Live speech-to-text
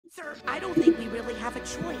Sir, I don't think we really have a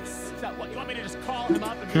choice. So what, you want me to just call him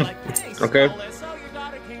up and be like, hey, Okay. so your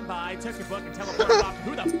daughter came by, took your book and teleported off.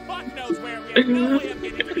 Who the fuck knows where? We have no way of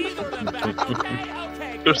getting either of them back. Okay,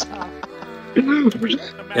 okay.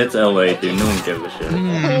 It's LA, dude. No one gives a shit.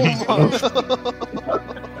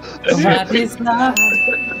 That is not.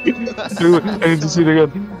 Dude, I need to see it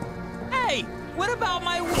again. Hey, what about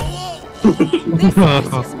my wall? This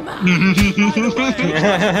is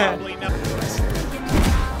mine.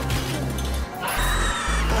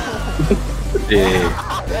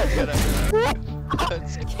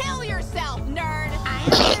 Kill yourself, nerd!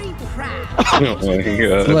 I'm very proud. Oh my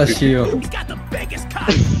god. Bless you. He's got the biggest cock,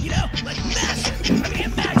 you know, like massive. I mean,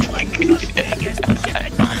 imagine like the biggest.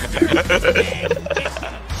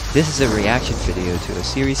 This is a reaction video to a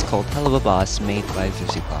series called Helluvaboss made by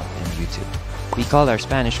VisiPop and YouTube. We called our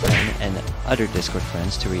Spanish friend and other Discord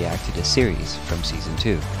friends to react to this series from Season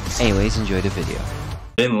 2. Anyways, enjoy the video.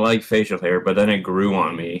 I didn't like facial hair, but then it grew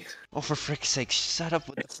on me. Oh, for frick's sake, shut up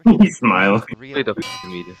with the He's smiling. Play the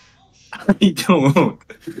video. I don't.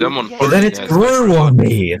 Them on But then it grew on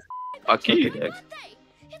me. Okay. It's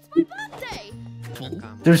my birthday!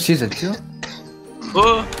 There's season 2?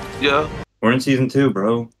 Oh, yeah. We're in season 2,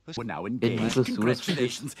 bro. We're now engaged.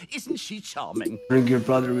 Congratulations. Isn't she charming? Bring your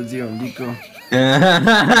brother with you, Nico.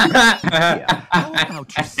 Yeah. How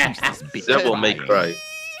about you smash this bitch? Devil may cry.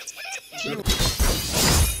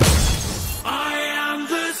 I am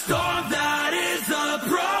the storm that is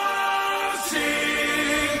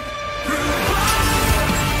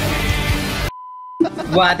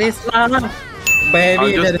approaching. What is love? I'm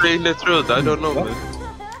Baby, just saying the truth. I don't know, man.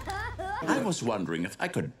 I was wondering if I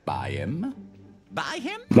could buy him. Buy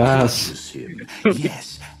him? Nice. Use him.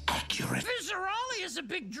 Yes, accurate. Vizzaroli is a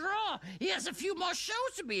big draw. He has a few more shows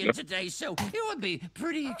to be in today, so it would be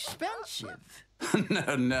pretty expensive.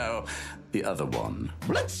 No, the other one.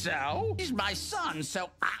 Blitzo? He's my son, so...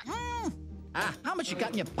 how much you got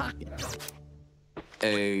in your pocket?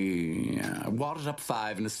 A wadded up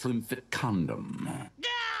 5 and a slim fit condom. Yeah,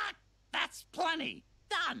 that's plenty.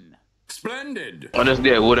 Done. Splendid.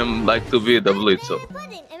 Honestly, I wouldn't like to be the Blitzo.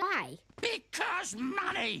 Why? Because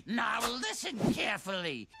money. Now listen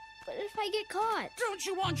carefully. But if I get caught? Don't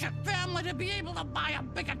you want your family to be able to buy a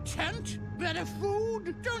bigger tent? Better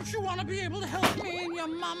food? Don't you want to be able to help me and your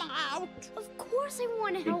mama out? Of course I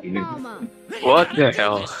want to help Mama. What the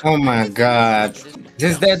hell? Oh my god.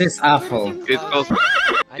 This dad is awful. It goes.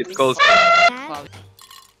 It goes.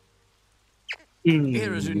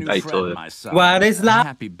 Here is your new I friend, told it. my son. What is love?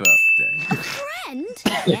 Happy birthday. Friend?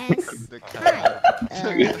 Yes. Hi. I'm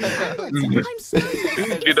sorry.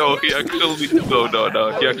 You know, he actually. No,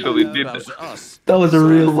 he actually did About it. us. That was a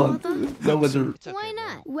real one. That was a... Why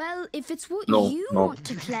not? Well, if it's what No, you no. want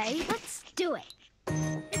to play, let's do it.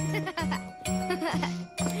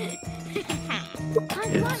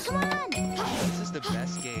 Come on. This is the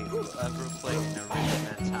best game you'll ever play in a rich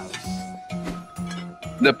man's house.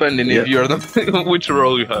 Depending if you're the which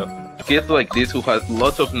role you have. Kids like this who has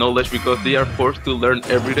lots of knowledge because they are forced to learn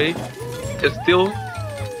every day, still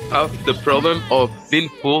have the problem of being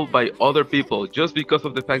fooled by other people just because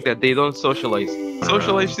of the fact that they don't socialize.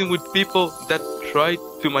 Socializing with people that try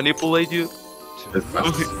to manipulate you.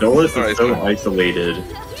 Stolas is so isolated.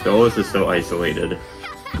 Stolas is so isolated.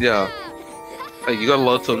 Yeah, like you got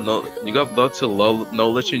lots of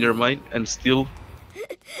knowledge in your mind, and still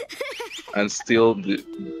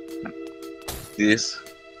this.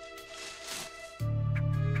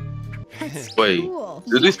 Wait, Cool.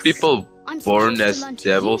 do these people I'm born supposed as to lunch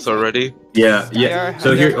devils Tuesday. already? Yeah.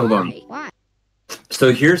 So here, hold on. Why?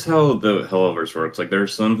 So here's how the Helluverse works. Like,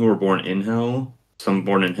 there's some who are born in hell, some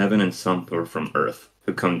born in heaven, and some who are from Earth,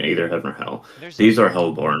 who come to either heaven or hell. These are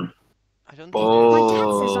hellborn. I don't My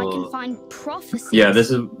dad says I Oh, can find prophecies. Yeah,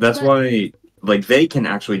 that's why, like, they can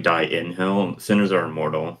actually die in hell. Sinners are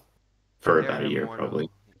immortal for They're about a year, immortal. probably.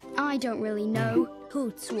 I don't really know.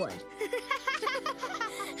 Hoots would.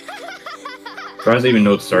 Tries to even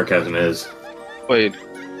know what sarcasm is. wait.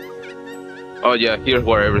 Oh yeah, here's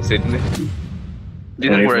where everything. This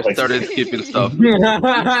is where I started skipping stuff.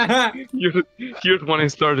 Here's when I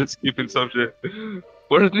started skipping some shit.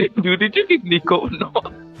 Where is Nico? Dude, did you get Nico? No.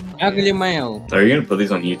 Ugly male. Are you gonna put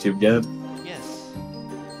these on YouTube, Gab? Yes.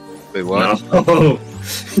 Wait, what? No.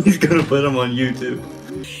 He's gonna put them on YouTube.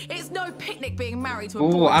 It's no picnic being married to a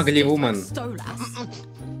Ooh, boy ugly stiff like woman. Stolas.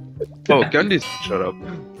 Oh, Candice, shut up.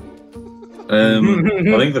 I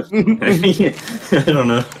think the... I don't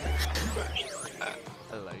know.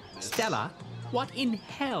 I like this. Stella, what in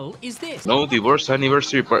hell is this? No divorce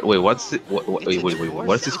anniversary party. Wait, what's it? Wait,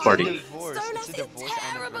 what's this party? Stolas is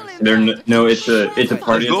terrible in They're bed. no, it's a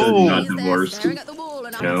party that Go. says not He's there divorced. staring at the wall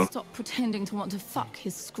gonna No. stop pretending to want to fuck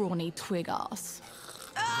his scrawny twig ass.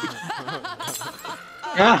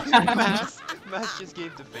 Mass just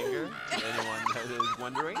gave the finger to anyone that is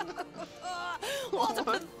wondering. What a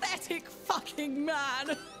pathetic fucking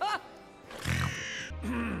man!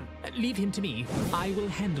 Leave him to me. I will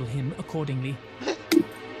handle him accordingly.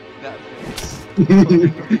 That face.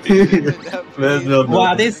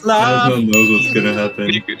 Wadislav knows what's gonna happen.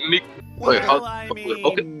 Nick, wait, how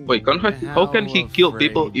can he kill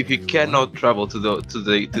people if he cannot travel to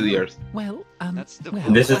the Earth? Well, That's the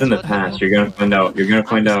This is in the past. You're gonna find out. You're gonna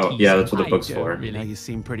find out. Yeah, that's what the book's for. You know, you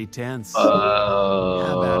seem pretty tense. How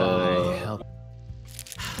about I help?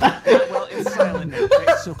 well, it's silent.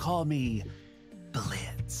 So call me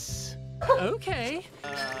Blitz. Okay.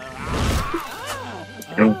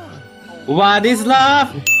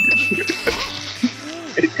 Wadislav!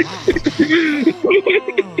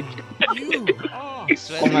 Oh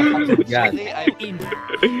my fucking god.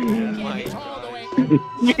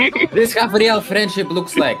 This is how real friendship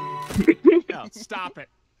looks like. No, stop it.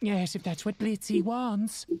 Yes, if that's what Blitzy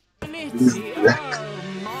wants. Blitzy, oh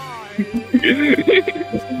my.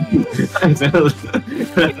 That sounds like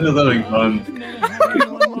fun. Never had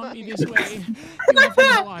anyone want me this way. You have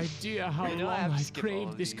no idea how long I've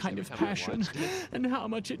craved this kind of passion, and how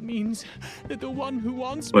much it means that the one who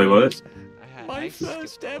wants Wait, me what? is my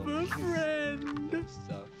first ever friend.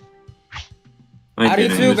 Are you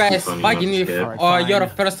two guys fucking me or your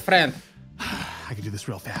first friend? I can do this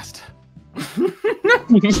real fast.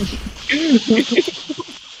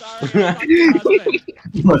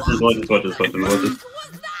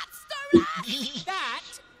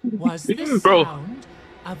 Watch this. That was the Bro. sound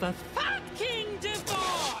of a fucking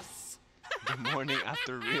divorce. The morning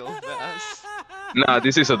after real mass. Nah,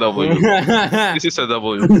 this is a W. This is a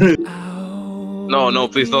W. No,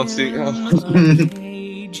 please don't sing. The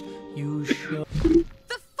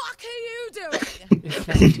fuck are you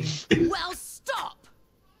doing? Well, stop!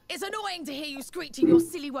 It's annoying to hear you screeching your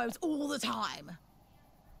silly woes all the time.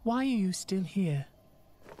 Why are you still here?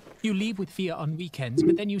 You leave with Fia on weekends,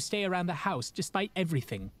 but then you stay around the house despite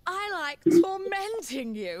everything. I like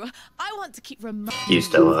tormenting you. I want to keep reminding You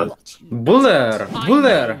still up? Buller! I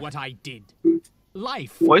Buller! know what I did.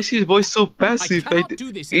 Life. Why is his voice so passive? I cannot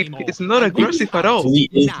do this anymore. It's not aggressive at all. He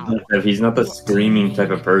is passive. He's not the screaming type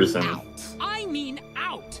of person. I mean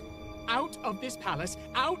out. Out of this palace,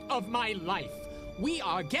 out of my life. We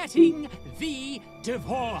are getting the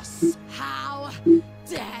divorce. How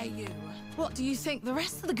dare you? What do you think the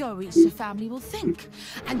rest of the Goetia family will think?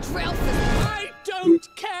 And Drelf is... I don't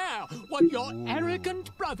care what your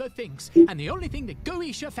arrogant brother thinks. And the only thing the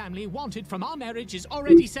Goetia family wanted from our marriage is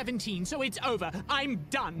already 17, so it's over. I'm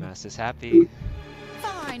done. Mass is happy.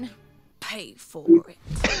 Fine. Pay for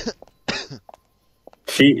it.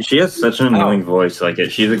 She has such an annoying voice. Like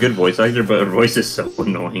she's a good voice actor, but her voice is so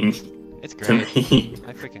annoying. It's To great. me.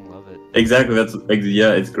 I freaking love it. Exactly.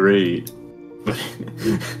 Yeah, it's great. But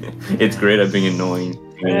it's great at being annoying.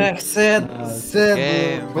 Sad.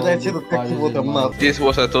 Okay, This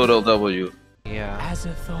was a total W. Yeah. As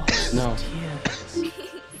a thought. No. Tears.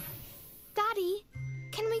 Daddy,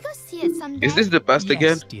 can we go see it someday? Is this the past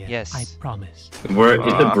again? Yes, dear, Yes. I promise. It's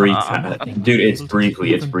a brief. Dude, it's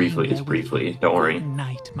briefly. Don't worry. Good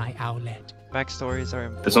night, my owlet. Backstories are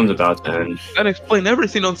important. This one's about to end. Can explain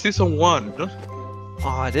everything on season 1.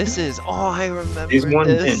 Oh, this is. Oh, I remember These one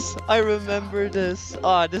this. I remember this.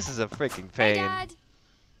 Oh, this is a freaking Hey, pain. Dad.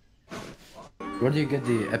 Where do you get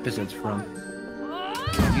the episodes from?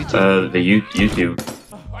 The YouTube.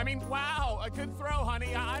 I mean, wow, a good throw,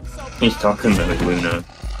 honey. I'm so. He's talking about Luna.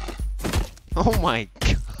 Oh my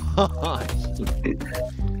god.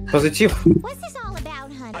 Positive. What's this all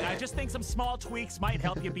about, honey? I just think some small tweaks might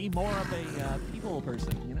help you be more of a people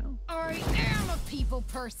person, you know? I am a people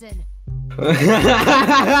person.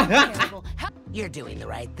 You're doing the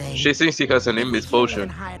right thing. She thinks he has an Invis potion.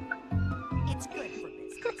 It's good for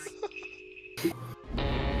business.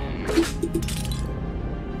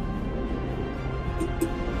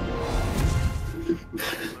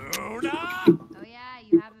 Oh yeah,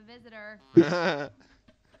 you have a visitor.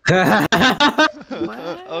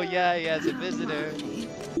 Oh yeah, he has a visitor.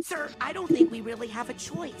 Sir, I don't think we really have a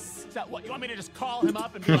choice. Is that what? You want me to just call him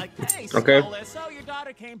up and be like, hey, Okay. Smollett, so your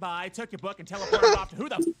daughter came by, took your book, and teleported off to who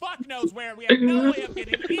the fuck knows where? We have no way of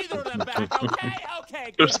getting either of them back, okay?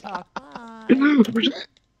 Okay, good talk. Bye.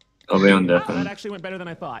 I'll be on Wow, that deafen. actually went better than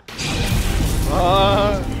I thought.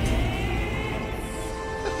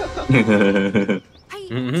 Hey,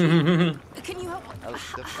 can you help? The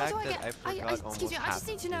fact that I forgot excuse me, I just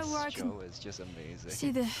need to know where I can is just amazing.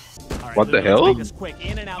 see the. What the hell? How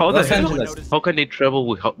the Los hell? Angeles. How can they travel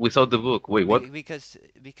without the book? Wait, what? Because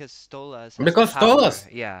Stolas. Because Stolas.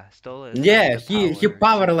 Yeah, Stolas. Yeah, he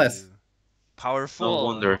powerless. Powerful. No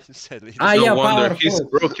wonder. Ah, No yeah, wonder he's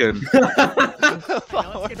powerful. broken.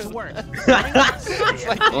 Let's get to work. It's like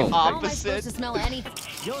the opposite.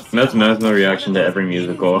 That's my reaction to every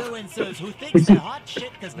musical. Influencers who think they're hot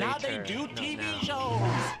shit because now they do TV shows.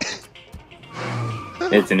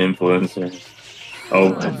 It's an influencer.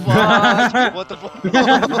 Oh. What the fuck? Oh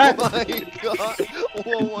my god.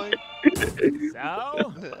 Oh my.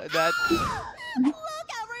 So? That. Look,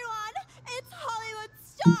 everyone! It's Hollywood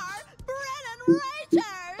star Brennan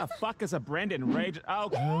Ragers! The fuck is a Brendan Rage?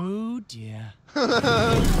 Oh dear.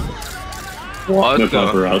 What The the?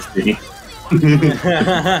 paparazzi. I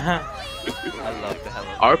love the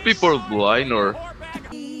Helluva. Are people blind or?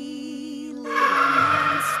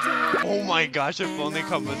 Oh my gosh, if only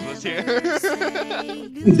Compass was here. Compass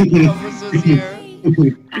was here.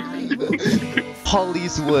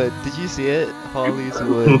 Holly's Wood. Did you see it? Holly's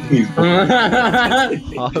Wood.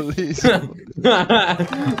 Holly's Wood.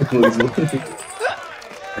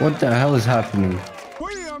 What the hell is happening?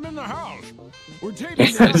 Wait, I'm in the house. We're taping I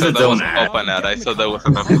saw that was an open ad. I saw that was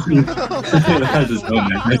an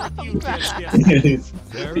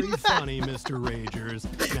Very funny, Mr. Ragers.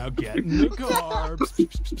 Now get in the car.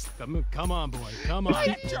 Come on, boy. Come on.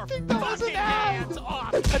 Get your fucking hands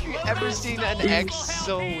off. Have you ever seen an X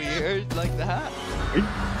so weird like that?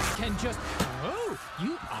 Can just. Oh,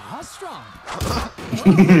 you are strong.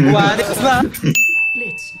 What is that?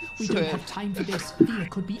 Blitz, we don't have time for this. Thea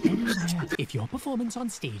could be anywhere. If your performance on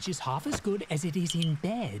stage is half as good as it is in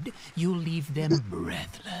bed, you'll leave them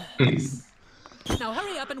breathless. Now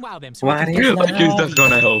hurry up and wow them. So What is I think that's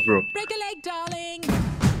gonna help, bro. break a leg, darling.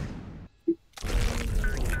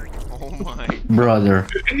 Oh my. Brother.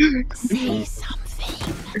 Say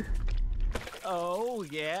something. Oh,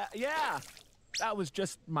 yeah. That was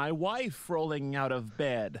just my wife rolling out of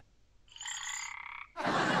bed. Oh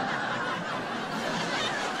my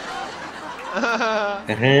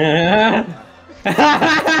And then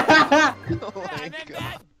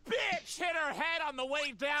that bitch hit her head on the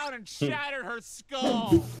way down and shattered her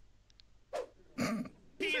skull.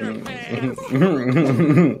 Peter Pan.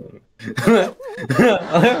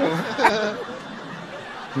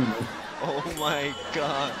 Oh my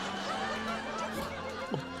god.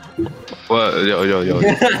 What? Yo.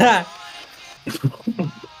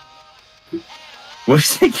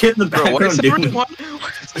 What's that kid in the Bro, what is background doing?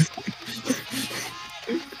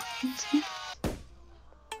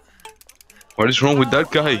 What is wrong with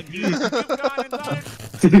that guy?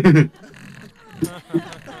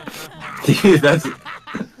 Dude, that's...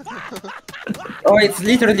 Oh, it's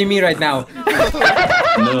literally me right now.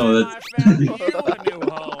 No, that's...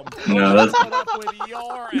 No, that's... Put up with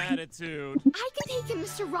your attitude. I can take him,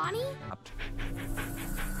 Mr. Ronnie.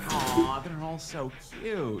 Aw, they're all so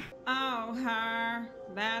cute. Oh, her.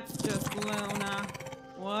 That's just Luna.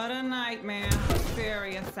 What a nightmare.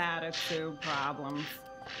 Serious attitude problems.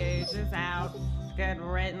 Age is out. Good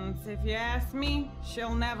riddance, if you ask me.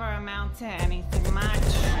 She'll never amount to anything much.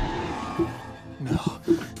 No,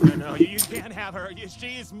 you can't have her.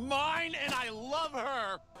 She's mine, and I love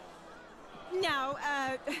her. Now,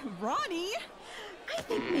 Ronnie, I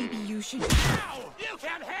think maybe you should... Ow! You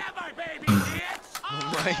can't have my baby, bitch!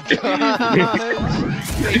 Oh my god.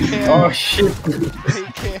 They care. Oh shit. They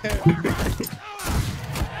care.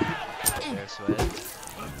 There's Sweat.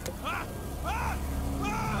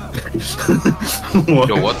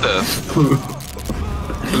 Yo, what the?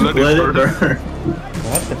 Let it burn.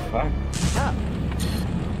 What the fuck?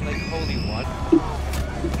 Like, holy what?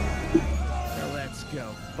 Now let's go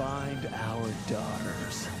find our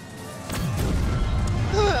daughters.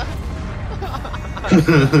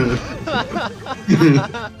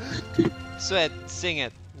 Sweat, sing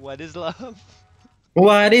it. What is love?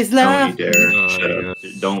 What is love? Don't you dare. Shut up.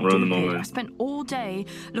 Don't ruin the I moment. spent all day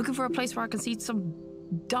looking for a place where I can see some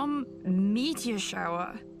dumb meteor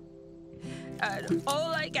shower. And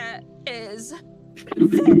all I get is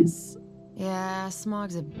this. Yeah,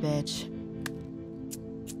 Smog's a bitch.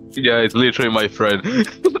 Yeah, it's literally my friend.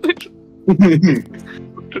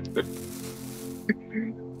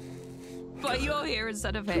 But you're here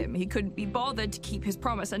instead of him. He couldn't be bothered to keep his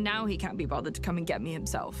promise, and now he can't be bothered to come and get me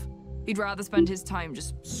himself. He'd rather spend his time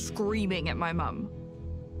just screaming at my mum.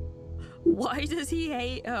 Why does he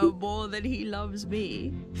hate her more than he loves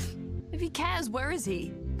me? If he cares, where is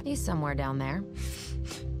he? He's somewhere down there.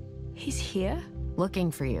 He's here? Looking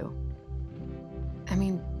for you. I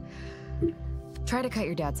mean, try to cut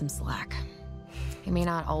your dad some slack. He may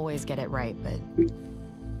not always get it right, but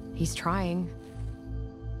he's trying.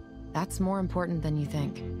 That's more important than you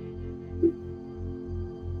think.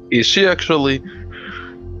 Is she actually?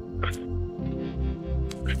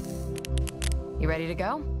 You ready to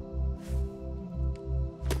go?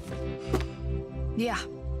 Yeah.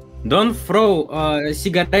 Don't throw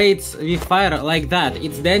cigarettes with fire like that.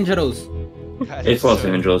 It's dangerous. It's Los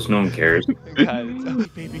Angeles. No one cares.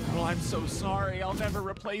 Baby girl, I'm so sorry. I'll never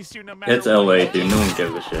replace you no matter It's LA, dude. No one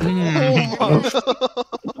gives a shit.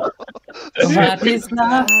 That is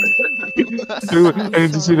not. Dude, I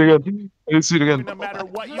need to see it again. I need to see it again. No matter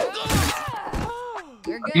what you.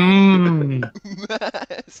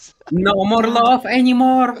 No more love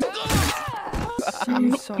anymore.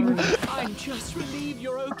 I'm sorry. I'm just relieved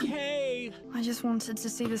you're okay. I just wanted to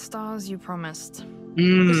see the stars you promised.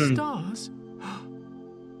 The stars?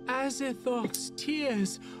 Azathoth's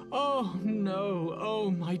tears. Oh no.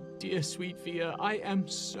 Oh my dear sweet Via. I am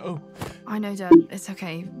so. I know, Dad. It's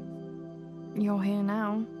okay. You're here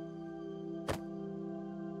now.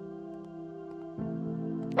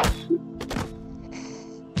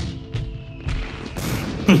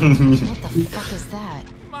 What the fuck is that?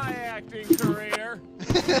 My acting career.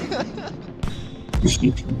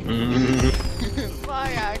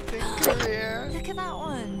 My acting career. Look at that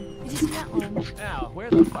one. Did you see that one? Now, where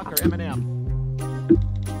the fuck are Eminem?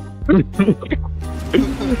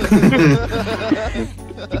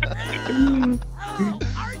 Oh,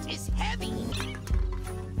 art is heavy.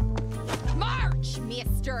 March,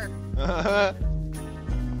 mister.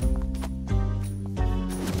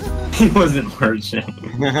 He wasn't marching.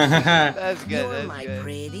 That's good. You're my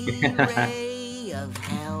pretty ray of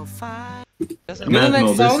hellfire.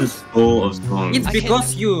 Masmel, this is full of songs. It's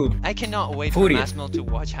because you. I cannot wait for Masmel to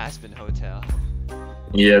watch Hazbinhotel.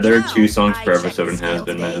 Yeah, there are 2 songs per episode in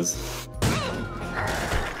Hazbin Mez.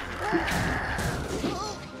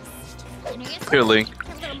 Here, Link.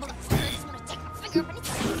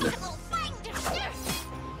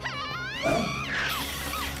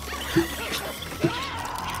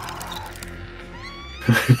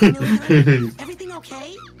 Everything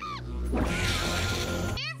okay?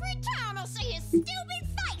 Every time I see his stupid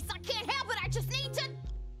face, I can't help it. I just need to.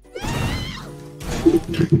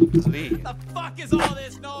 The fuck is all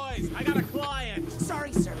this noise? I got a client.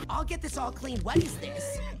 Sorry, sir. I'll get this all clean. What is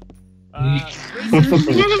this? Research science.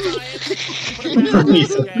 Put it back.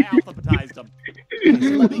 Okay, I alphabetized them. So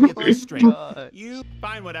let me get this straight. You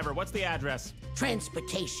fine, whatever. What's the address?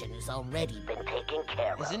 Transportation has already been taken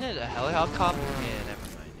care of. Isn't it a helicopter? Yeah, never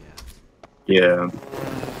mind. Yeah.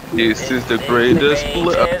 This is the greatest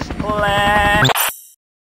play.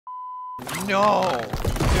 No,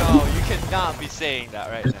 you cannot be saying that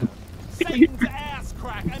right now. Satan's ass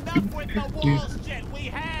crack. Enough with the walls, shit. We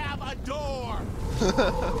have a door.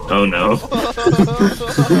 Oh no.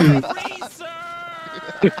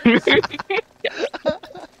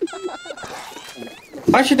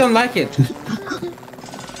 Why she don't like it?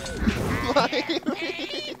 Right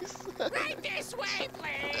this way,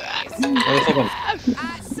 please.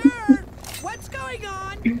 Sir, what's going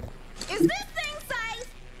on? Is this thing safe?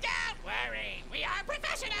 Don't worry, we are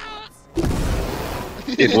professionals.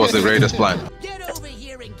 It was the greatest plan. Get over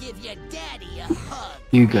here and give your daddy a hug.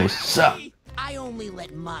 You guys suck. I only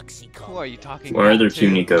let Moxie call. Who are you talking Why are there 2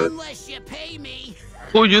 Nikos? Unless you pay me.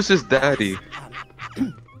 Who uses daddy?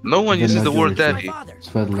 No one uses the word daddy.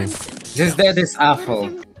 Sweatly. This dad is awful.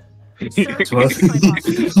 And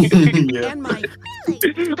my What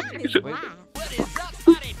is up,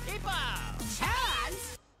 buddy people?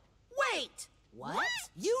 Chance? Wait, what?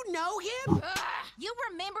 You know him? You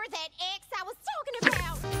remember that ex I was talking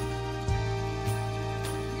about?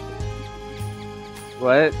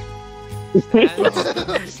 What? Did any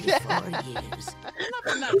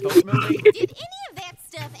of that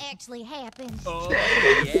stuff actually happen? Oh,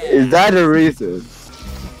 yeah. Is that a reason?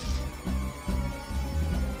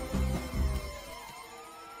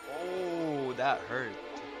 Oh, that hurt.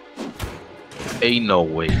 Ain't no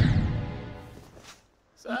way.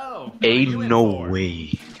 So, Ain't no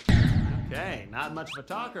way. okay, not much of a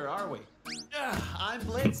talker, are we? I'm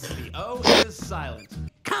Blitz. The O is silent.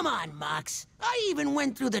 Come on, Mox. I even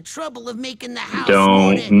went through the trouble of making the house.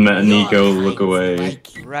 Don't, Nico, look away.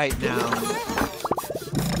 Right now.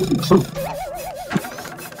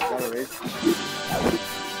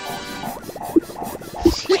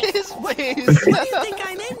 Jeez, please. What do you think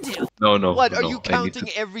I'm into? No. What, are no, you counting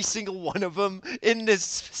every single one of them in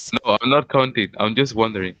this? No, I'm not counting. I'm just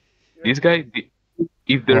wondering. This guy,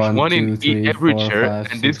 if there's one in every chair,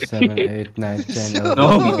 and this guy. 7, 8, 9, 10, 11,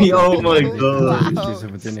 Oh my god.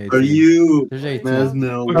 Are you? There's 18.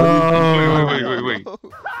 Masmel. Wait.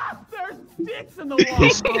 There's dicks in the wall.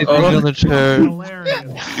 Sleeping on the chair.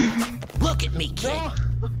 Look at me, kid.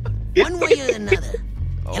 One way or another,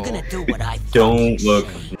 you're gonna do what I Don't look.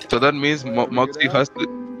 So that means Moxie has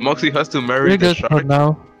to marry the shark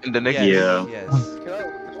now. in the next. Yeah. Yes.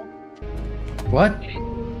 What?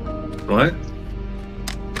 What?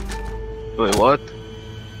 Wait, what?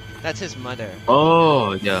 That's his mother.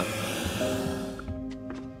 Oh, yeah.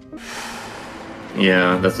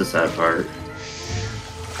 Yeah, that's the sad part.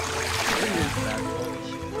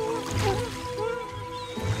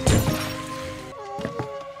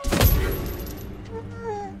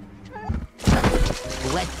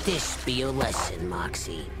 Let this be your lesson,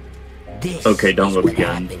 Moxie. This Okay, don't is look what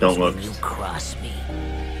again. happens Don't when look. You cross me.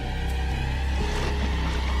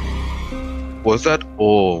 Was that?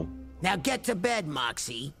 Oh. Now get to bed,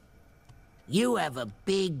 Moxie. You have a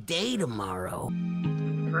big day tomorrow.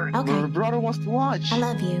 Okay. Our brother wants to watch. I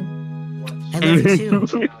love you. I love you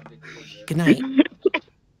too. Good night.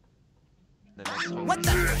 What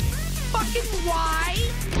the fucking why?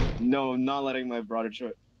 No, not letting my brother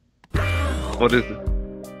try. What is it?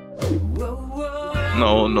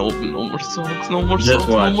 No more songs, no more Just songs,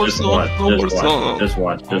 watch, no more just songs, watch, no more just watch, songs. just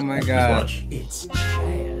watch. Oh my god. Just watch. It's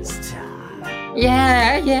Chaz time.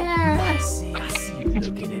 Yeah, yeah.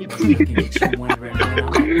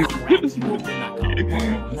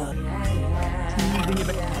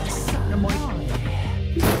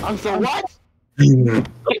 I'm so what?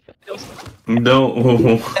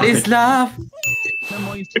 No. That is love.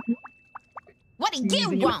 What do you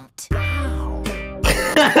want? Damn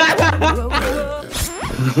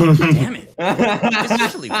it. This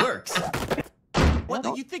usually works.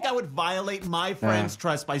 What, you think I would violate my friend's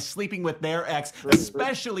trust by sleeping with their ex,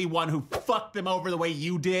 especially one who fucked them over the way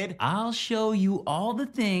you did? I'll show you all the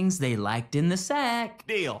things they liked in the sack.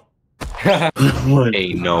 Deal.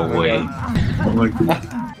 Ain't no way. Oh my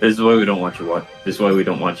god. This is why we don't want you watch. This is why we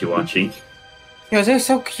don't want you watching. Yo, they're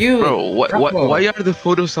so cute. Bro, why are the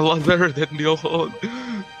photos a lot better than the old?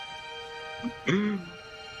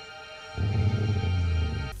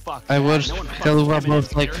 I watched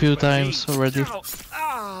Helluva like few times already.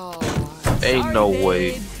 Ain't no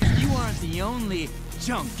way. You aren't the only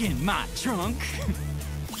junk in my trunk.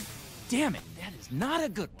 Damn it, that is not a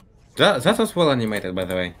good one. That was well animated, by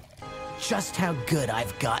the way. Just how good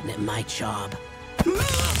I've gotten at my job.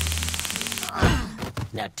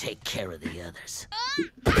 Now take care of the others.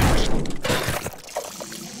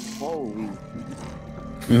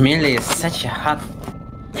 Millie is such a hot.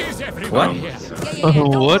 What?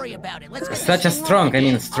 What? Such a strong. I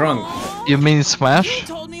mean, strong. You mean Smash?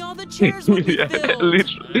 Yeah,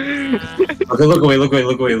 literally. Okay, look away, look away,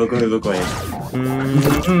 look away, look away, look away.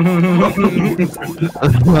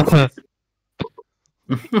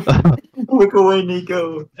 Look away,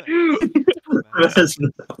 Nico.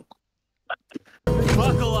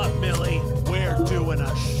 Buckle up, Millie. We're doing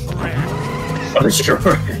a shred. Oh, sure.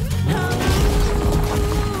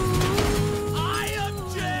 I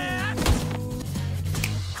object!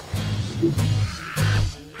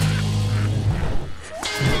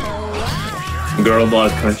 Girl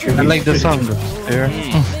boss country. I like the song. There.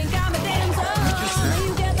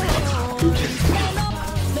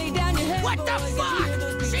 What the fuck?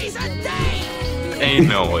 She's a date! Ain't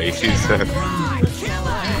no way, she said.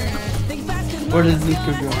 Where did this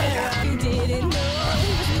go?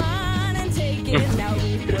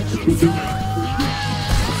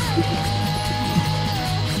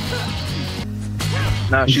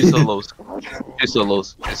 Nah, she's so low. She's so low.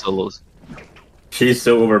 She's so low. She's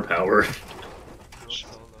so overpowered.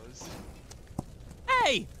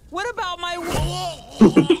 Hey, what about my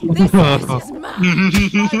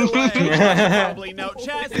Probably no.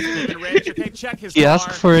 Chaz is living rich. Okay, check his He car.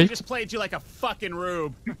 asked for He it. just played you like a fucking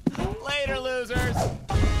rube. Later, losers.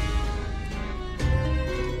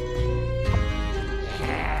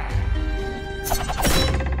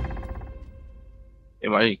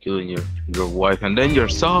 Imagine killing your wife and then your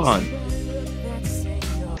son.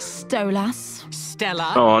 Stolas.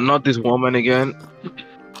 Stella? Oh, not this woman again.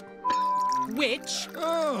 Witch?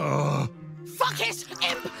 Fuck it,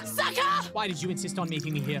 imp sucker! Why did you insist on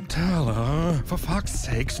meeting me here? Tell her, for fuck's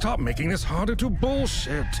sake, stop making this harder to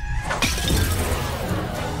bullshit.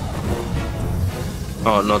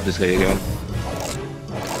 Oh, not this guy again.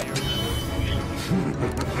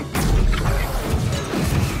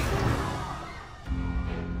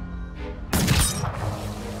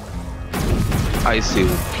 I see.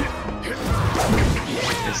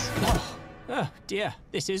 Yes. Oh, dear.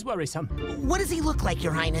 This is worrisome. What does he look like,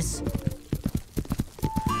 Your Highness?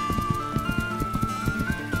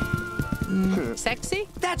 Sexy?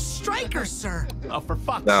 That's Striker, sir! Oh, for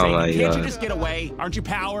fuck's Oh sake. my Can't God. you just get away? Aren't you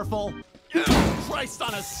powerful? Christ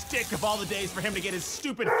on a stick of all the days for him to get his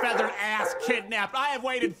stupid feathered ass kidnapped. I have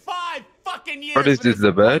waited 5 fucking years What is for this,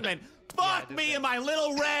 the bed? appointment. Fuck me in my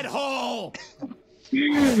little red hole.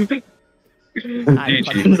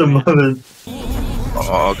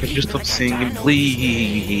 Oh, can you stop singing,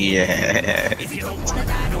 please?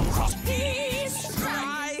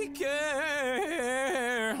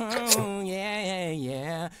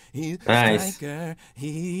 He's nice. striker.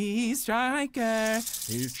 He's striker.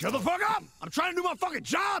 He's Shut the fuck up! I'm trying to do my fucking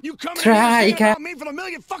job! You come in Striker. here about me for the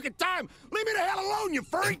millionth fucking time! Leave me the hell alone, you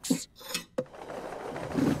freaks!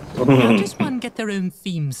 How does one get their own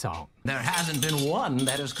theme song? There hasn't been one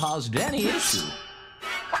that has caused any issue.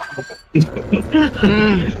 Yep,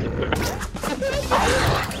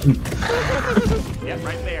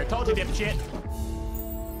 right there. Told you, dipshit.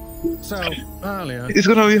 So, earlier... It's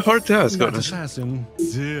gonna be hard to ask, that honestly. assassin,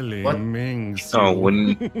 silly Ming. Oh,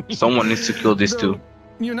 when someone needs to kill these two.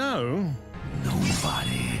 You know...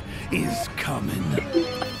 Nobody is coming.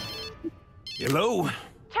 Hello?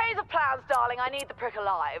 Change of plans, darling. I need the prick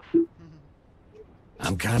alive.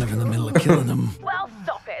 I'm kind of in the middle of killing him. Well,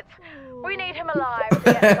 stop it. We need him alive to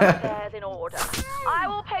get some affairs in order. I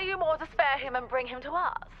will pay you more to spare him and bring him to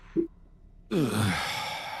us.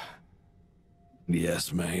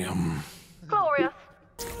 Yes, ma'am. Glorious.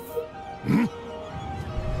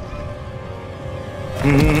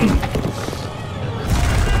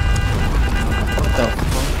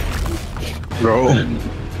 Bro.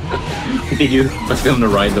 You expect him to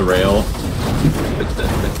ride the rail?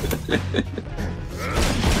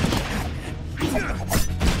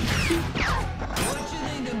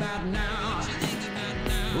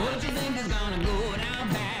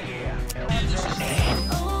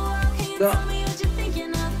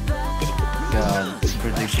 God, it's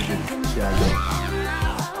predicted it. Shadow.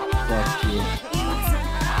 Fuck you.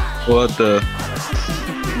 What the?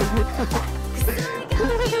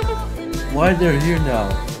 Why they're here now?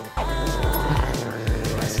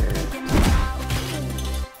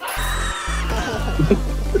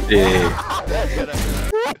 Yeah.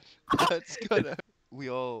 That's gonna. We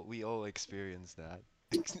all experience that.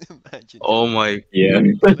 Imagine. Oh my. Yeah.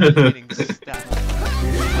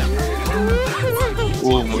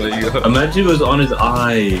 Oh my god. Imagine it was on his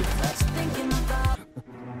eye.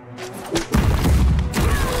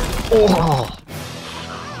 Oh!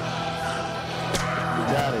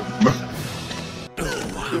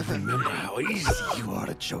 Oh, remember how easy you are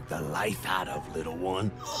to choke the life out of, little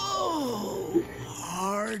one. Oh,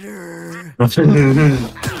 harder.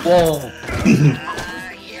 Whoa.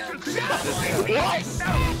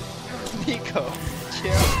 Nico,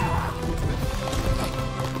 chill.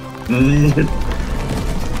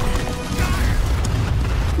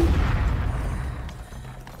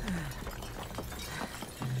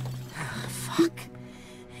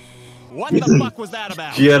 What the fuck was that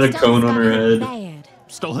about? She had a cone on her head.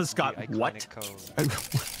 Stolas got what?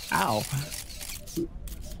 Ow.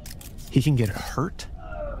 He can get hurt?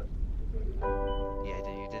 Yeah,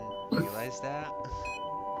 you didn't realize that?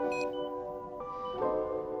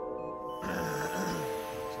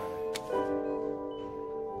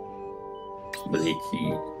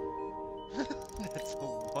 Blicky. That's a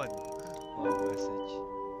one message.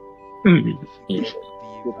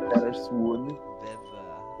 You better swoon.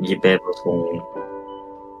 You better swoon.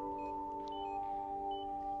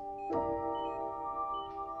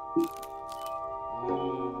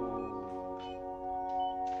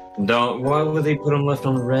 Don't. Why would they put him left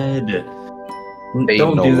on red? Don't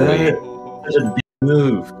do that. That's a big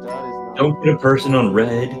move. Don't put a person on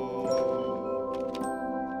red.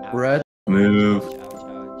 Red move.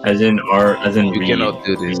 As in you cannot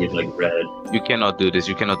do this. Like red. You cannot do this.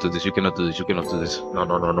 You cannot do this. You cannot do this. You cannot do this. No.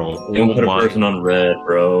 Don't put a person on red,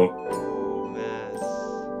 bro.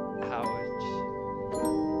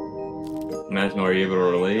 Maz, are you able to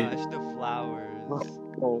relate? Gosh, the flowers.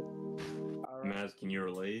 Maz, can you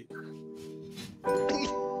relate?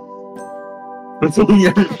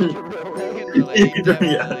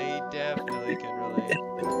 Definitely can relate.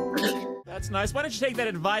 That's nice. Why don't you take that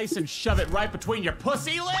advice and shove it right between your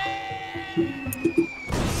pussy legs?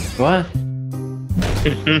 What?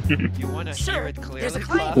 You want to hear it clearly? There's a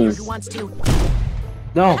client here who wants to.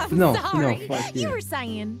 No, I'm no, sorry. no, fuck You you. were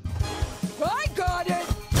saying. I got it.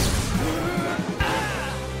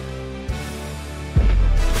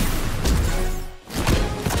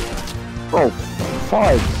 Oh,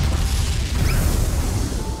 5.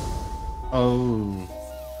 Oh.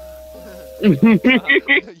 The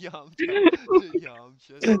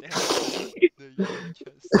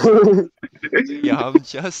yum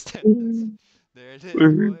just there it is,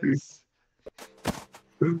 boys.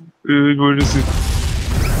 What is it?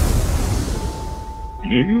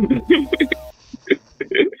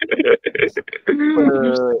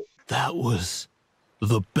 That was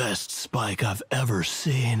the best spike I've ever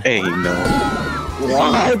seen. Hey, no.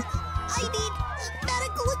 What? I need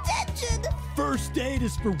medical attention. First aid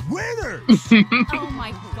is for winners. Oh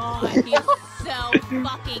my god, he's so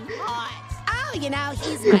fucking hot. Oh, you know,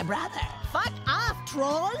 he's my brother. Fuck off,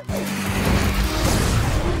 troll.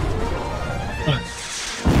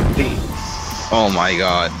 Oh my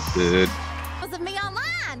god, dude. Because of me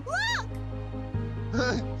online.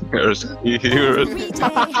 Look. Here's here.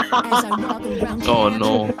 Oh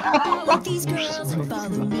no. These girls follow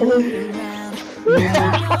me around.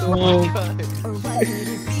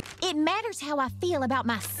 It matters how I feel about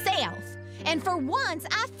myself. And for once,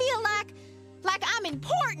 I feel like I'm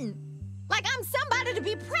important. Like I'm somebody to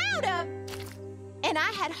be proud of. And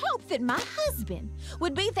I had hoped that my husband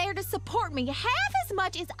would be there to support me half as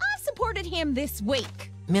much as I've supported him this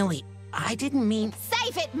week. Millie, I didn't mean...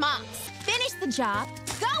 Save it, Mox. Finish the job.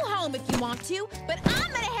 Go home if you want to, but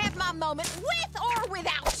I'm gonna have my moment with or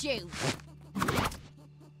without you.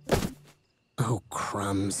 Oh,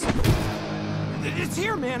 crumbs. It's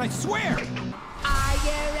here, man, I swear! Are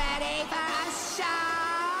you ready for a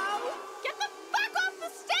show? Get the fuck off the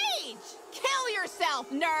stage! Kill yourself,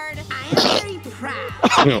 nerd! I am very proud.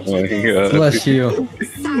 Oh my god. Bless you.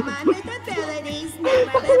 Someone with abilities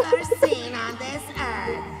never before seen on this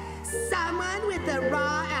earth. Someone with the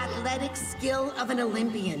raw athletic skill of an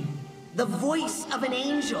Olympian. The voice of an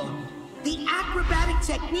angel. The acrobatic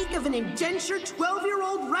technique of an indentured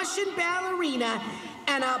 12-year-old Russian ballerina.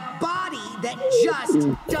 And a body that just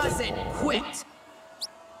doesn't quit.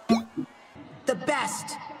 The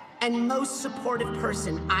best and most supportive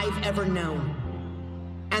person I've ever known.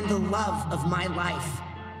 And the love of my life.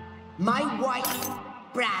 My wife,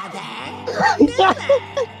 brother,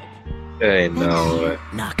 Hey, no.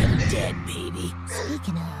 Knock him dead, baby.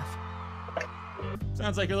 Speaking of.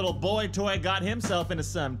 Sounds like your little boy toy got himself into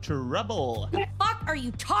some trouble. What the fuck are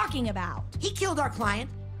you talking about? He killed our client,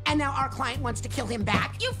 and now our client wants to kill him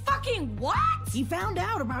back. You fucking what? He found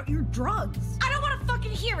out about your drugs. I don't want to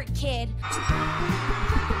fucking hear it, kid.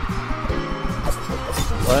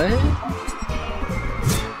 What?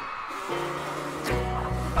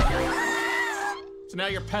 So now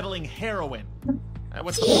you're peddling heroin.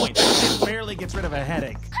 What's the point? It barely gets rid of a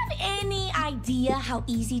headache. Have any idea how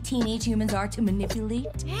easy teenage humans are to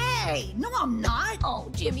manipulate? Hey, no I'm not. Oh,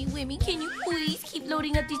 Jimmy Wimmy, can you please keep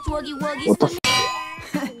loading up these swuggy wuggies to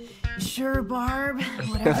me? Sure, Barb.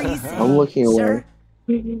 Whatever you say. I'm looking away. Sir,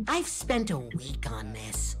 I've spent a week on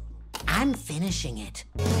this. I'm finishing it.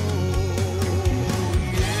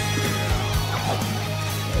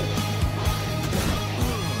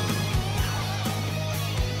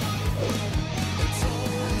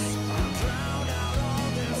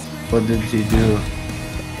 What did she do?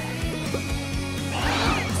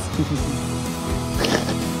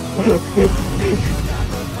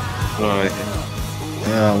 Right.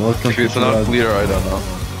 Yeah, welcome If it's not clear, I don't know.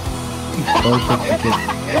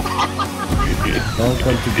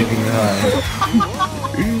 Welcome to getting high.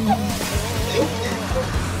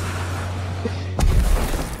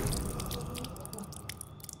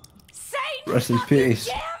 Rest in peace.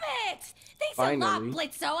 Damn it! Thanks a lot,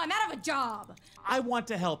 Blitzo. I'm out of a job. I want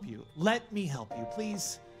to help you. Let me help you,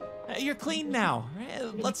 please. You're clean now.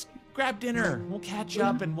 Let's grab dinner. We'll catch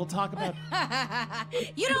up and we'll talk about...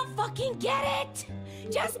 You don't fucking get it!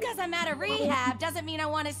 Just because I'm out of rehab doesn't mean I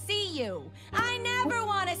want to see you. I never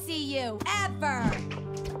want to see you, ever.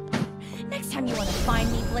 Next time you want to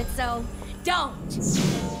find me, Blitzo, don't.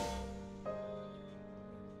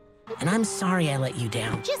 And I'm sorry I let you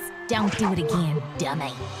down. Just don't do it again,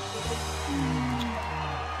 dummy.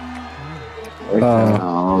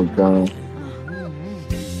 Oh, God.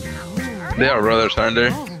 They are brothers, aren't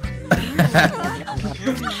they?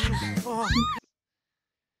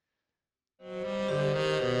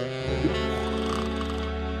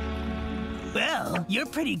 Well, you're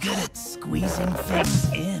pretty good at squeezing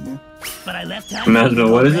things in. But I left out. Imagine,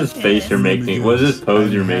 what is this face you're making? What is this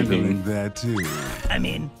pose you're making? That too. I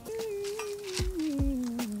mean,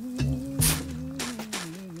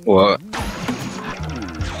 What?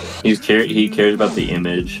 He cares about the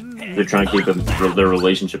image. They're trying to keep their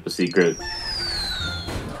relationship a secret.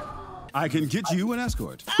 I can get you an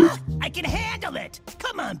escort. I can handle it.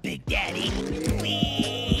 Come on, Big Daddy.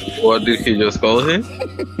 What did he just call him?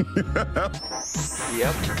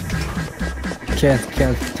 Yep.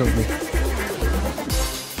 Can't totally.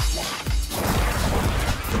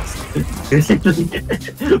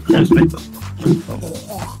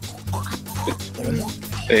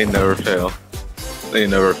 They never fail. They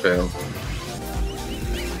never fail.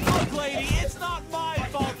 Look, lady, it's not my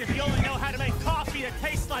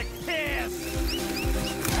like piss!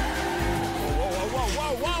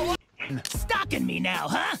 Whoa. Stalking me now,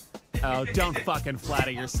 huh? Oh, don't fucking flatter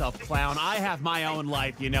yourself, clown. I have my own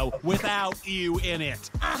life, you know, without you in it.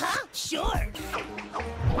 Uh-huh, sure.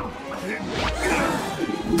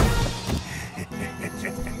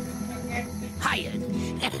 Hiya.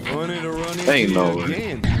 Ain't no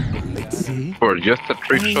way. For just a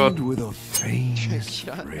trick shot. Oh,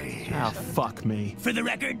 fuck me. For the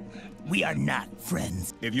record, we are not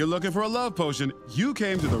friends. If you're looking for a love potion, you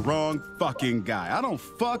came to the wrong fucking guy. I don't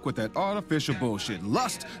fuck with that artificial bullshit.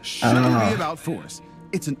 Lust shouldn't be about force.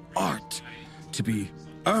 It's an art to be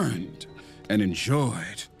earned and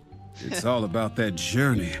enjoyed. It's all about that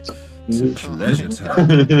journey. It's pleasure time.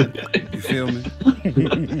 You feel me?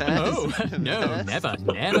 Oh, no, never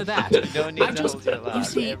that. You don't need to hold your You laugh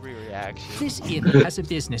see, every reaction. this inn has a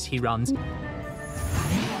business he runs.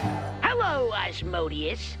 Hello,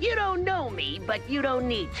 Asmodeus. You don't know me, but you don't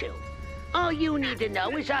need to. All you need to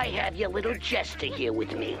know is I have your little jester here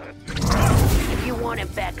with me. If you want him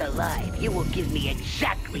back alive, you will give me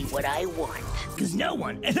exactly what I want. Because no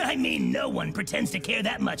one, and I mean no one, pretends to care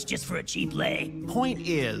that much just for a cheap lay. Point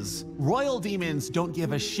is, royal demons don't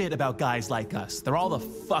give a shit about guys like us. They're all the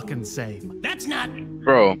fucking same. That's not...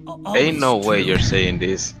 Bro, ain't no way you're saying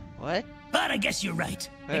this. What? But I guess you're right.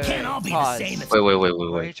 They Wait, can't all be pause. the same. Wait. What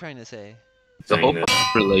are you trying to say? The whole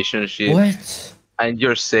relationship. What? And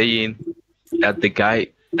you're saying that the guy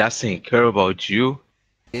doesn't care about you?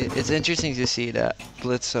 It's interesting to see that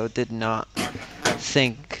Blitzo did not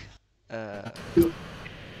think The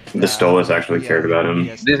Stolas actually cared about him.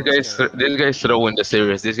 This guy's throwing the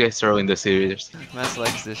serious. This guy's throwing the serious. Mass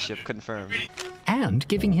likes this ship confirmed. And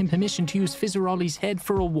giving him permission to use Fizzaroli's head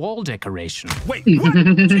for a wall decoration. Wait, what?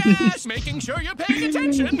 Just making sure you're paying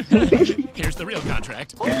attention. Here's the real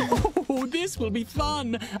contract. Oh, this will be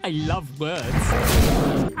fun. I love words.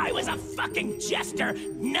 I was a fucking jester,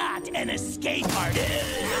 not an escape artist.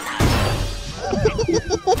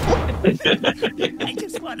 I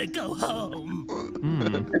just want to go home.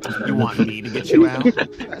 You want me to get you out?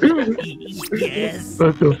 Yes.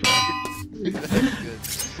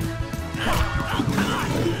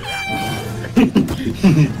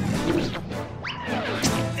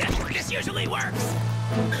 This usually works.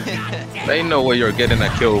 Ain't no way you're getting a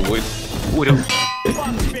kill with a...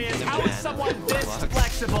 Fuck, Fizz, how is someone this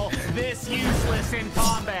flexible, this useless in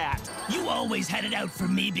combat? You always had it out for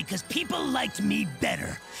me because people liked me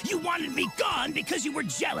better. You wanted me gone because you were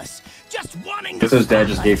jealous. Just wanting to... This dad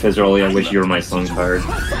just gave Fizzaroli, I wish you were my son card.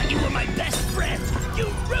 I thought you were my best friend. You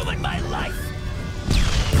ruined my life.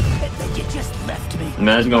 And then you just left me.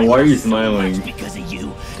 Imagine, why are you smiling? Because of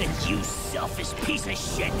you, and you selfish piece of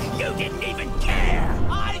shit. You didn't even care.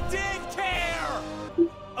 I did care!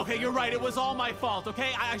 Okay, you're right, it was all my fault, okay?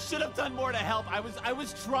 I should have done more to help. I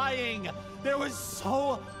was trying. There was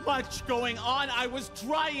so much going on. I was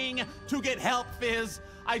trying to get help, Fizz.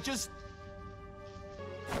 I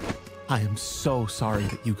am so sorry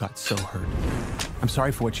that you got so hurt. I'm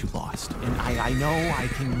sorry for what you lost. And I know I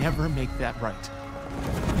can never make that right.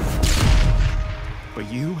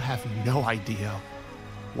 But you have no idea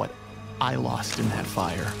what I lost in that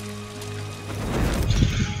fire.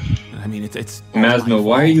 I mean, it's Masmo,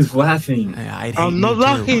 why are you laughing? I'm not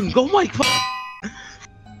laughing. Oh my god.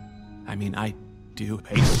 I mean, I do.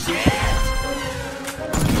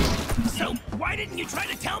 So why didn't you try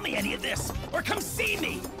to tell me any of this? Or come see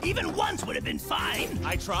me? Even once would have been fine.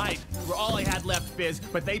 I tried. You were all I had left, Fizz,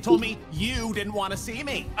 but they told me you didn't want to see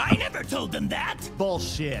me. I never told them that.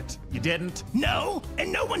 Bullshit. You didn't? No,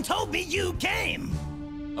 and no one told me you came.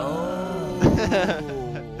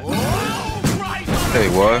 Hey,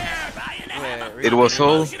 what? It was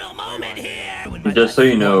all... Just so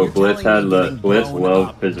you know, Blitz loved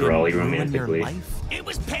Fizzaroli romantically. It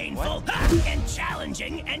was painful and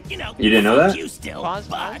challenging, and you know, You didn't know that? you still,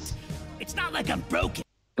 but it's not like I'm broken.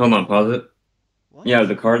 Hold on, pause it. Yeah,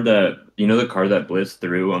 the card that, you know the card that Blitz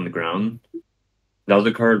threw on the ground? That was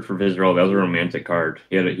a card for Fizzaroli. That was a romantic card.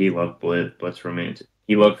 He loved Blitz romantic.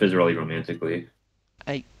 He loved Fizzaroli romantically.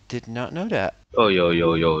 I did not know that. Oh, yo.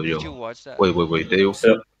 Did you watch that? Wait. No.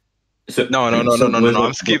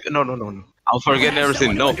 I'm skipping. No. I'm forgetting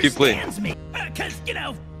everything. No, keep playing. Because, you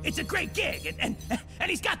know, it's a great gig, and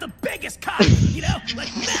he's got the biggest cock, you know, like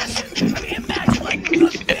massive. I mean, imagine, like,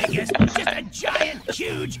 the biggest, just a giant,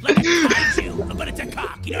 huge, like a kaiju, but it's a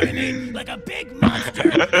cock, you know what I mean? Like a big monster.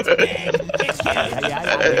 It's big, it's huge.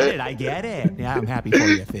 Yeah, I get it. Yeah, I'm happy for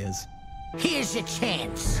you, Fizz. Here's your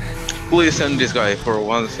chance. Please send this guy for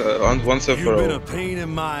once and for You've been all. a pain in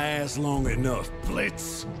my ass long enough,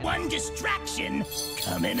 Blitz. One distraction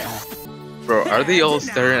coming up. Bro, are they all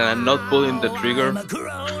staring and not pulling the trigger?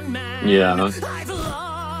 Yeah.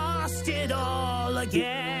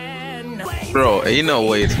 Bro, ain't no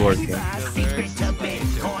way it's working.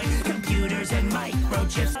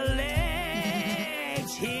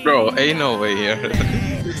 Bro, ain't no way here.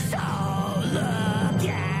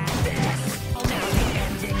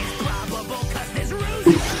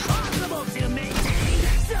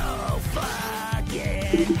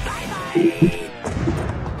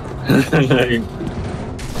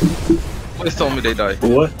 Please tell me they die.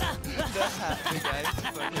 What?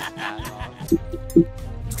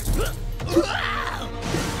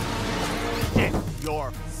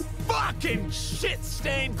 Your fucking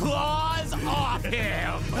shit-stained claws off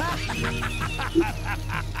him!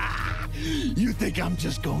 You think I'm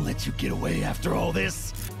just gonna let you get away after all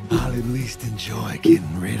this? I'll at least enjoy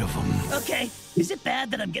getting rid of them. Okay, is it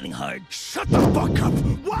bad that I'm getting hard? Shut the fuck up!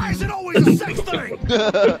 Why is it always the same thing?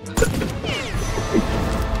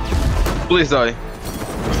 Please die.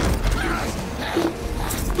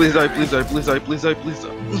 Please die, please die, please die, please die, please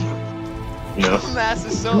die. No. Mass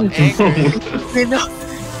is so angry. I know.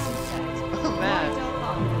 Oh, man.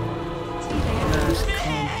 Mass,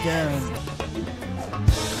 calm down.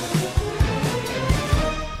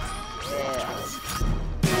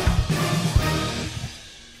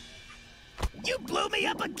 You blew me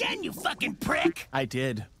up again, you fucking prick! I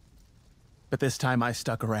did. But this time I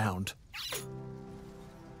stuck around.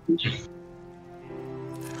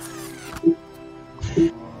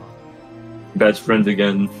 Best friends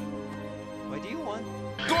again. What do you want?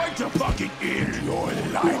 Going to fucking end your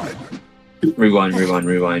life. Rewind, rewind,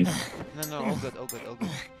 rewind. No, all good, all good, all good.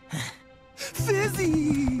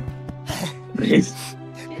 Fizzy!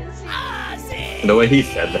 The way he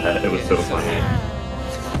said that, it was so funny.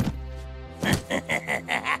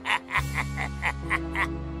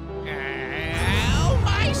 Oh,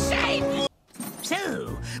 my shape!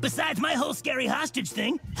 So, besides my whole scary hostage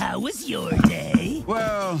thing, how was your day?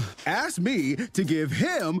 Well, ask me to give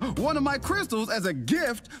him one of my crystals as a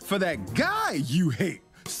gift for that guy you hate.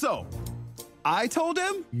 So, I told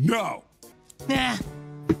him no. Nah,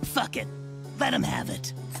 fuck it. Let him have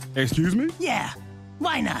it. Excuse me? Yeah,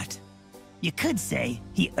 why not? You could say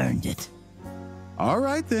he earned it. All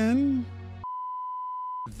right, then.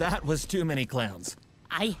 That was too many clowns.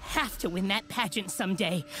 I have to win that pageant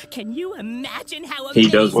someday. Can you imagine how He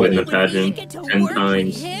does win the amazing it would be to pageant get to 10 work with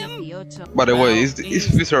times. him? By the way, is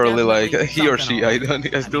viscerally like he or she? I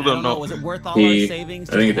still don't know. Was it worth all He, our savings?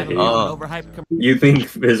 I think to it's a have he. overhyped You think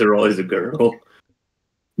Visceral is a girl?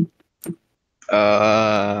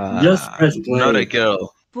 Just press play. Not a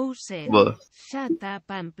girl. Well, shut up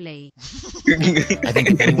and play. I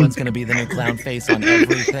think if anyone's gonna be the new clown face on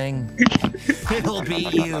everything, it'll be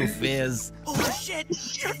you, Fizz. Oh shit!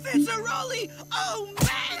 You're Fizzaroli! Oh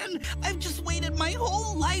man! I've just waited my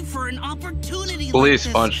whole life for an opportunity please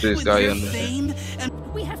like punch this with guy your in the fame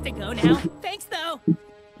and We have to go now. Thanks, though.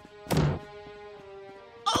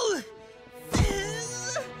 oh,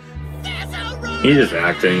 Fizzaroli! He's just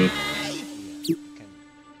acting.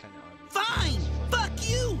 Fine! Fuck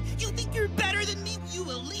you! You think you're better than me, you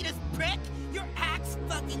elitist prick? Your act's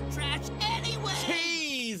fucking trash anyway!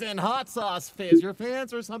 Cheese and hot sauce, Fizz. Your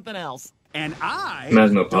pants or something else? And I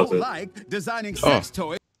Masmo, don't pause it. like designing sex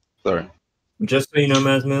toys. Sorry. Just so you know,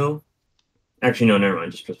 Masmo. Actually, no, never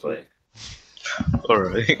mind. Just press play.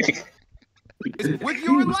 Alright. With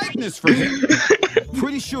your likeness for him.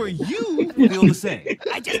 Pretty sure you feel the same.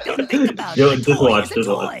 I just don't think about Yo, it. just watch, just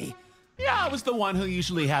watch. Yeah, I was the one who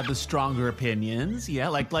usually had the stronger opinions. Yeah,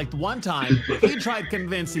 like one time, he tried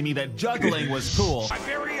convincing me that juggling was cool. My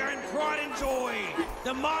very own pride and joy!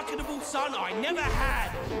 The marketable son I never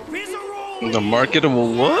had! Fizzaroli! The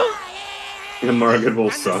marketable what? The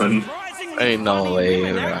marketable son. Ain't no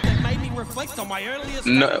way. That made me reflect on my earliest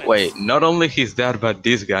No, moments. wait. Not only his dad, but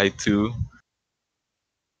this guy too.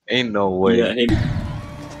 Ain't no way. Yeah,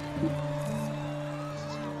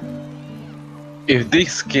 If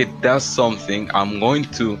this kid does something, I'm going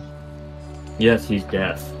to. Yes, he's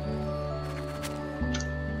deaf.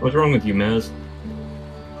 What's wrong with you, Maz?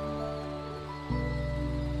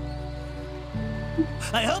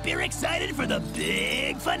 I hope you're excited for the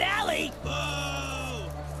big finale.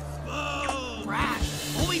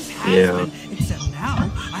 Crash always has Yeah. been, except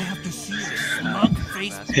now I have to see your smug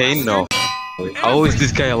face. Hey, no. How is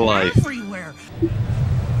this guy alive? Everywhere.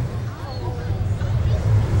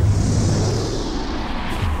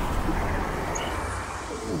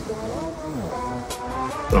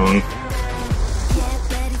 Song.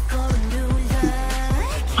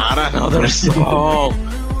 Not another song.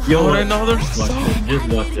 Yo, Not another watch song. it. Just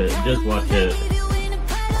watch it. Just watch it.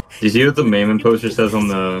 Do you see what the Mammon poster says on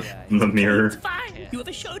the mirror? You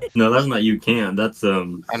ever showed it? No, that's not you can't. That's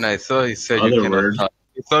And I thought he said you other cannot word. hide.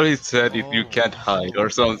 I thought he said if you can't hide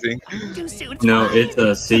or something. No, it's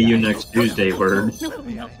a see you next Tuesday word.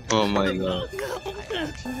 Oh my god.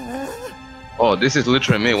 Oh, this is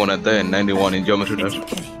literally me when I died in 91 in Geometry Dash.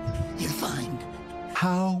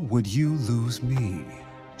 How would you lose me?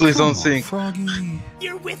 Please don't sing. Froggy.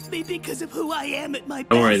 You're with me because of who I am at my best.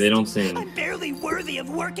 Don't worry, they don't sing. I'm barely worthy of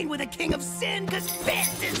working with a king of sin because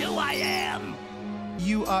this is who I am.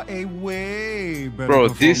 You are a way better Bro,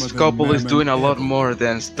 performer this than couple is Mammon doing a lot ever. more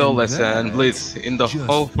than Stolas and Blitz in the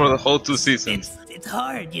whole for the whole 2 seasons. It's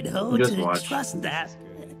hard, you know, Just to watch. trust that.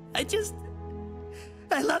 I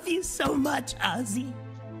love you so much, Ozzy.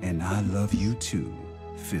 And I love you too,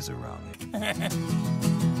 Fizzerolic.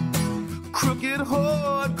 Crooked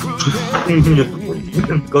horde,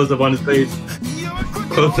 Close up on his face.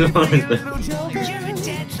 Close up on his face. You're a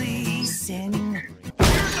deadly sin.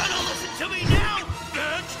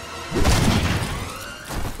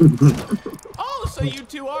 Oh, so you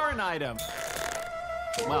two are an item.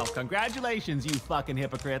 Well, congratulations, you fucking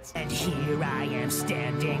hypocrites. And here I am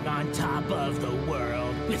standing on top of the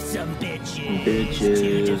world with some bitches,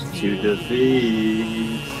 To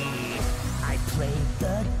defeat. I played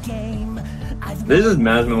the game. This is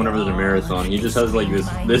Masman whenever there's a marathon. He just has like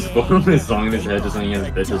this song in his head just saying he has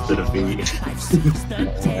bitches to defeat.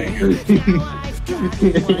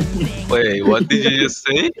 Wait, what did you just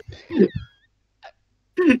say?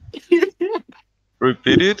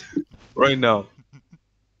 Repeat it right now.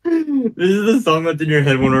 This is the song that's in your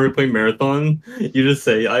head whenever you play marathon. You just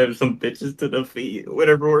say, I have some bitches to defeat.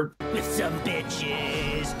 Whatever word. With some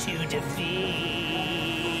bitches to defeat.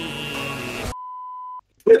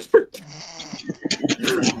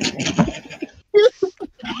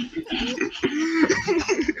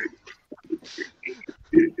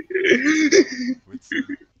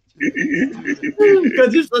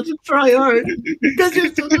 Because you're such a tryhard. Because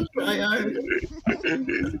you're such a tryhard.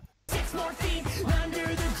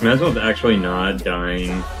 Masman's actually not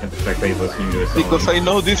dying at the fact that he's listening to a song. Because I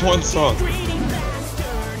know this one song.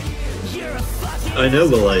 I know,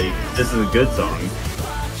 but like, this is a good song.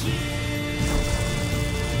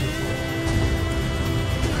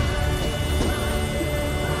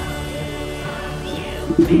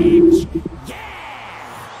 Bitch.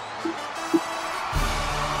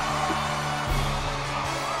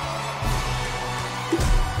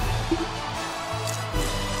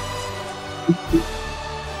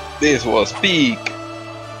 This was peak.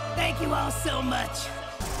 Thank you all so much.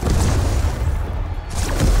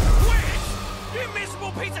 Quit! You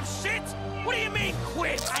miserable piece of shit! What do you mean,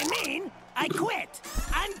 quit? I mean, I quit.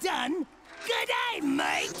 I'm done. Good day,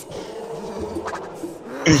 mate.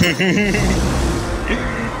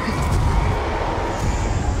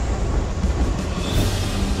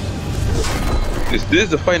 Is this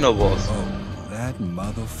the final boss? Oh, that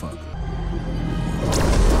motherfucker.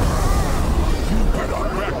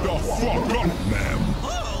 Back the fuck up, ma'am.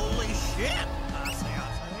 Holy shit!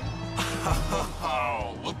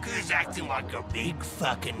 Oh, look who's acting like a big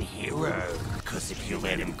fucking hero. Because if you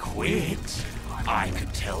let him quit, I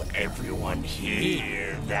could tell everyone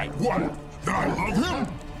here that... What? That I love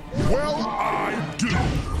him? Well, I do.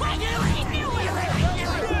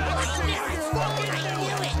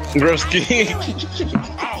 Broski.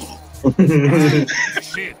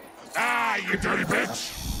 Shit. Ah, you dirty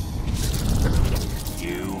bitch.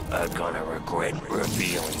 You are gonna regret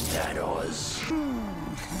revealing that, Oz.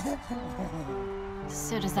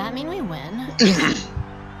 So does that mean we win?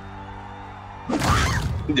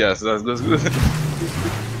 Yes, that's good.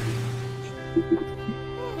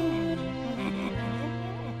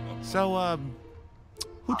 So,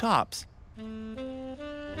 who tops?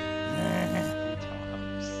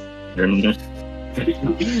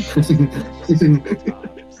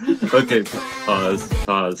 Okay,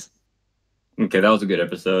 pause. Okay, that was a good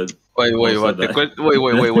episode. Wait, what?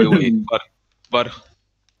 Wait. But,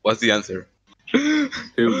 what's the answer? Who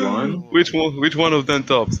won? Which one of them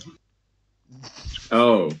tops?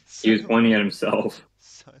 Oh, he was pointing at himself.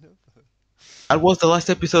 That was the last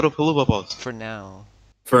episode of Helluva Boss. For now.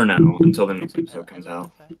 For now, until the next episode comes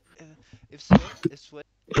out.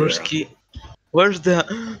 Broski, where's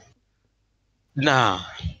the... Nah,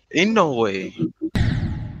 in no way.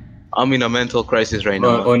 I'm in a mental crisis right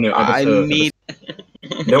now. Oh no, I need...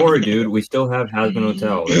 Don't worry, dude. We still have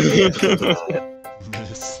hazbinhotel.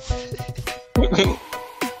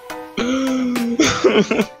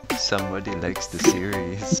 Somebody likes the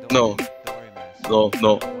series. No,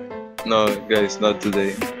 guys, not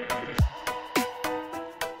today.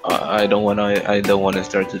 I don't wanna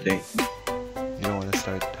start today. You don't wanna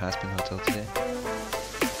start hazbinhotel today?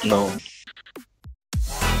 No.